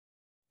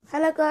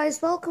Hello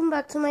guys, welcome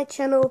back to my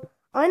channel.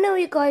 I know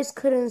you guys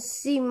couldn't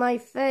see my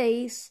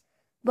face,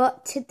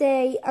 but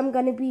today I'm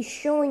going to be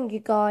showing you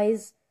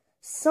guys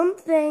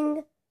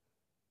something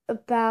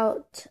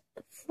about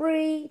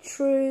three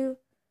true,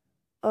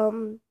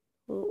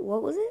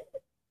 what was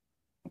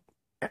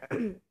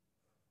it?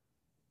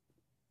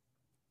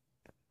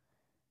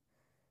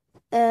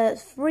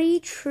 Three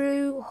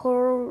true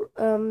horror,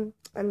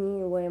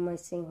 why am I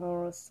saying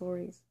horror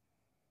stories?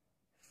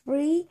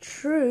 3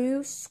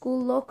 true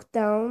school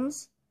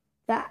lockdowns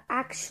that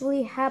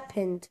actually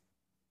happened.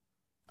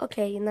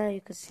 Okay, now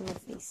you can see my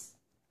face.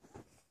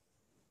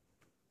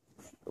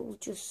 We'll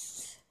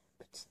just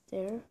put it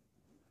there.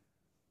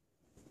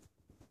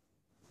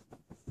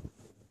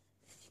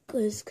 If you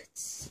guys could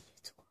see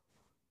it.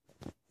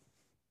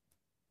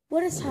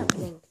 What is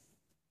happening?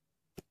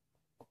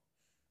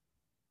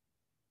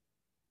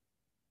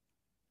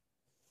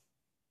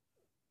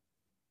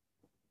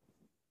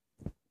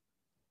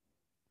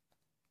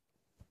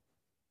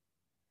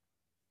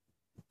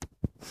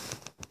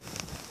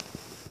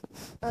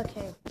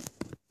 Okay.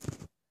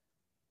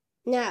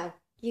 Now,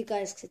 you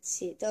guys could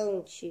see it,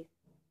 don't you?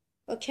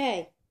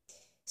 Okay.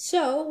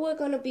 So, we're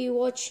gonna be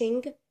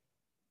watching...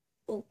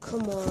 Oh,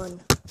 come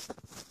on.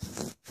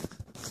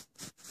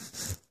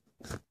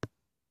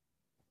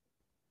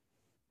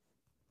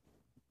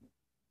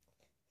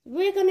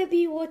 We're gonna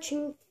be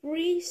watching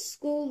 3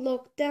 school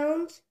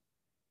lockdowns.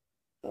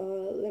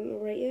 Let me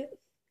write it.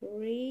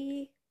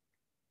 3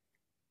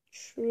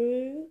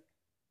 true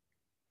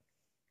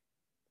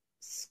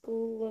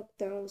school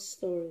lockdown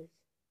stories.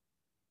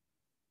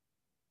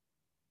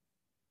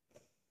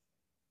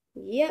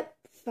 Yep,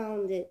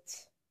 found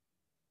it.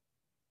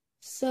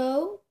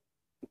 So,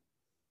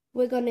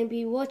 we're gonna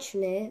be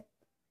watching it.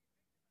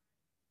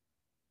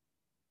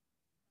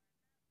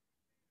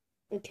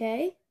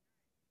 Okay?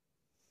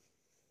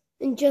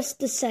 In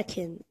just a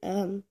second.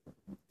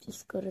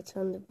 Just gotta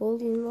turn the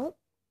volume up.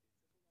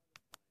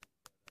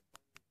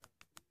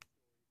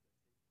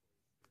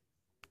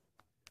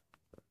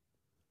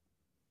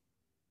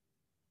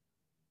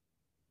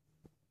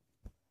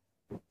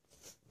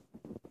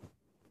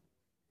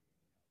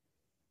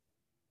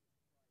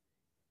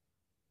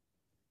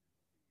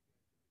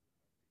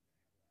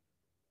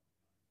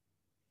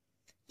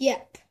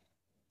 Yep.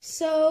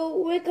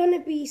 So we're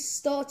gonna be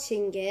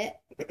starting it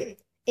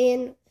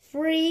in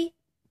 3,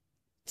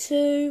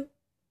 2,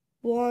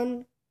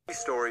 1.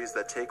 Stories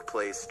that take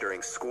place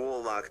during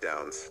school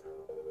lockdowns.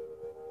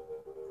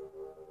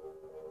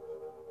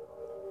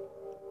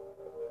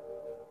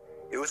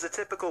 It was a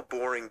typical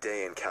boring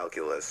day in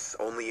calculus,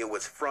 only it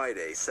was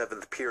Friday,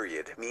 7th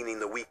period, meaning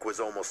the week was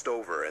almost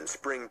over and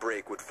spring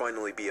break would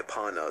finally be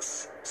upon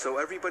us. So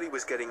everybody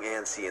was getting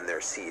antsy in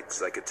their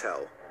seats, I could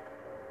tell.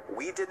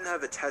 We didn't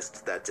have a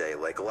test that day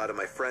like a lot of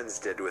my friends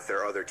did with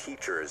their other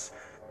teachers,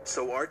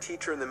 so our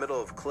teacher in the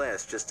middle of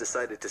class just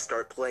decided to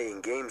start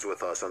playing games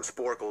with us on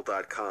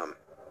Sporkle.com.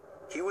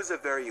 He was a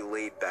very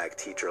laid-back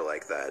teacher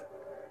like that.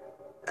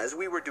 As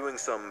we were doing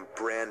some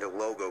brand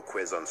logo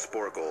quiz on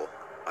Sporkle,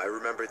 I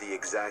remember the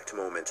exact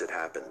moment it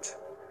happened.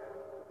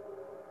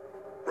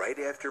 Right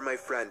after my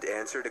friend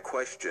answered a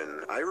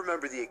question, I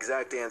remember the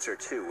exact answer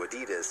too,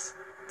 Adidas.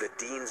 The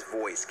dean's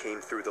voice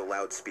came through the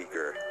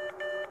loudspeaker.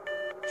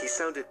 He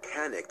sounded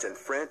panicked and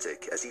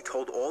frantic as he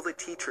told all the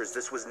teachers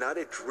this was not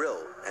a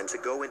drill and to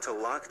go into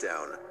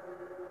lockdown.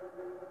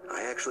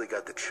 I actually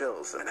got the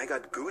chills and I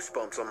got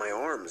goosebumps on my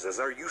arms as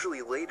our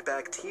usually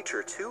laid-back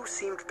teacher too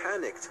seemed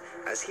panicked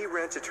as he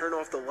ran to turn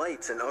off the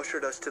lights and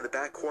ushered us to the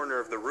back corner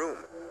of the room.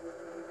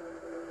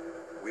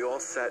 We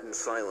all sat in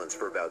silence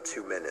for about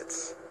 2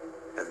 minutes,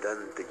 and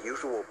then the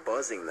usual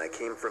buzzing that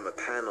came from a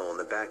panel in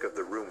the back of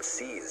the room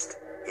ceased,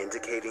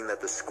 indicating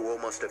that the school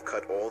must have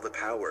cut all the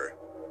power.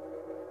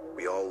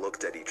 We all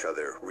looked at each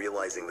other,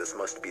 realizing this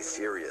must be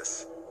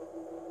serious.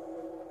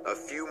 A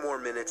few more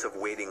minutes of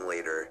waiting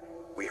later,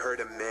 we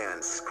heard a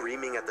man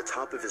screaming at the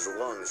top of his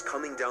lungs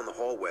coming down the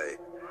hallway.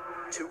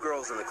 2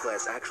 girls in the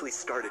class actually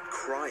started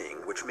crying,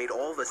 which made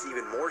all of us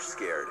even more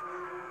scared.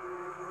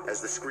 As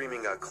the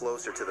screaming got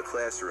closer to the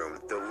classroom,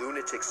 the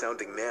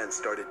lunatic-sounding man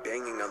started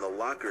banging on the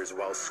lockers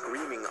while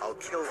screaming, "I'll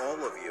kill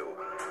all of you."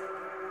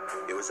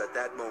 It was at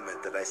that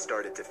moment that I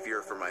started to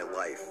fear for my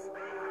life.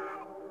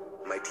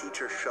 My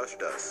teacher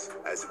shushed us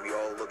as we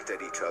all looked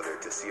at each other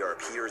to see our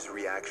peers'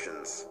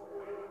 reactions.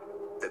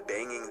 The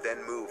banging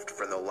then moved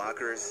from the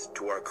lockers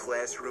to our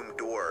classroom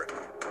door.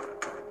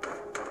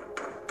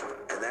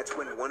 And that's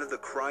when one of the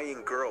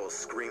crying girls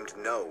screamed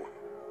no.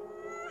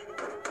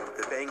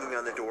 The banging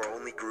on the door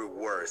only grew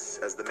worse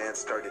as the man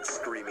started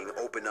screaming,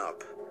 "Open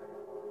up."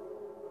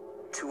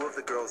 2 of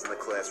the girls in the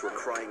class were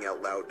crying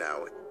out loud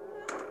now.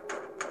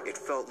 It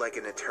felt like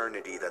an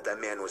eternity that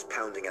man was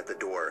pounding at the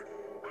door.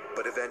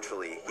 But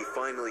eventually, he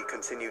finally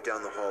continued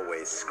down the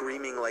hallway,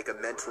 screaming like a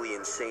mentally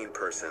insane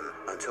person,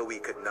 until we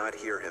could not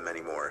hear him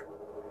anymore.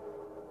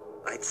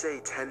 I'd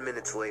say 10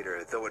 minutes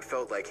later, though it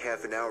felt like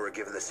half an hour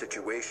given the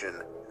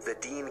situation, the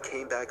dean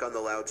came back on the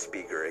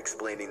loudspeaker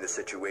explaining the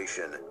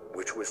situation,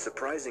 which was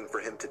surprising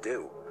for him to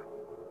do.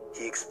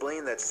 He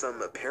explained that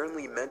some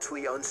apparently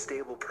mentally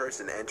unstable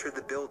person entered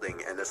the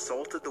building and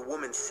assaulted the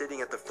woman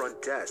sitting at the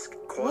front desk,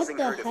 causing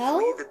her to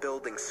flee the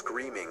building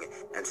screaming,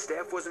 and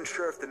staff wasn't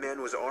sure if the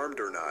man was armed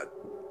or not.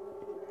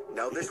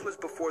 Now, this was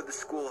before the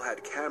school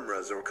had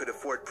cameras or could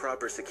afford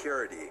proper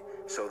security,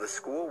 so the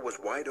school was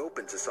wide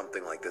open to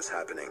something like this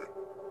happening.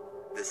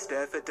 The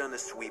staff had done a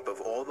sweep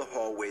of all the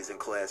hallways and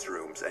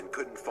classrooms and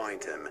couldn't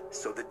find him,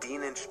 so the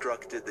dean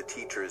instructed the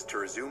teachers to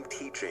resume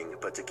teaching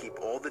but to keep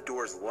all the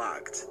doors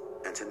locked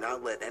and to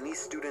not let any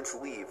students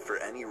leave for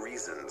any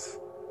reasons.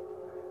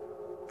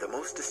 The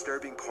most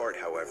disturbing part,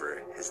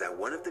 however, is that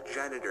one of the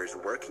janitors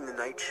working the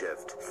night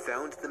shift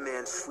found the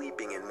man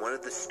sleeping in one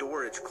of the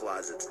storage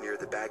closets near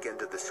the back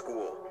end of the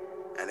school,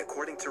 and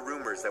according to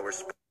rumors that were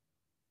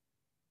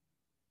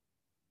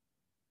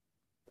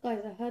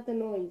Guys, I heard the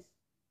noise.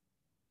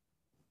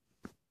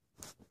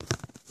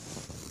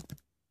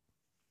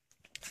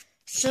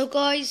 So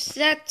guys,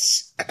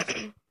 that's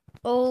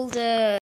all the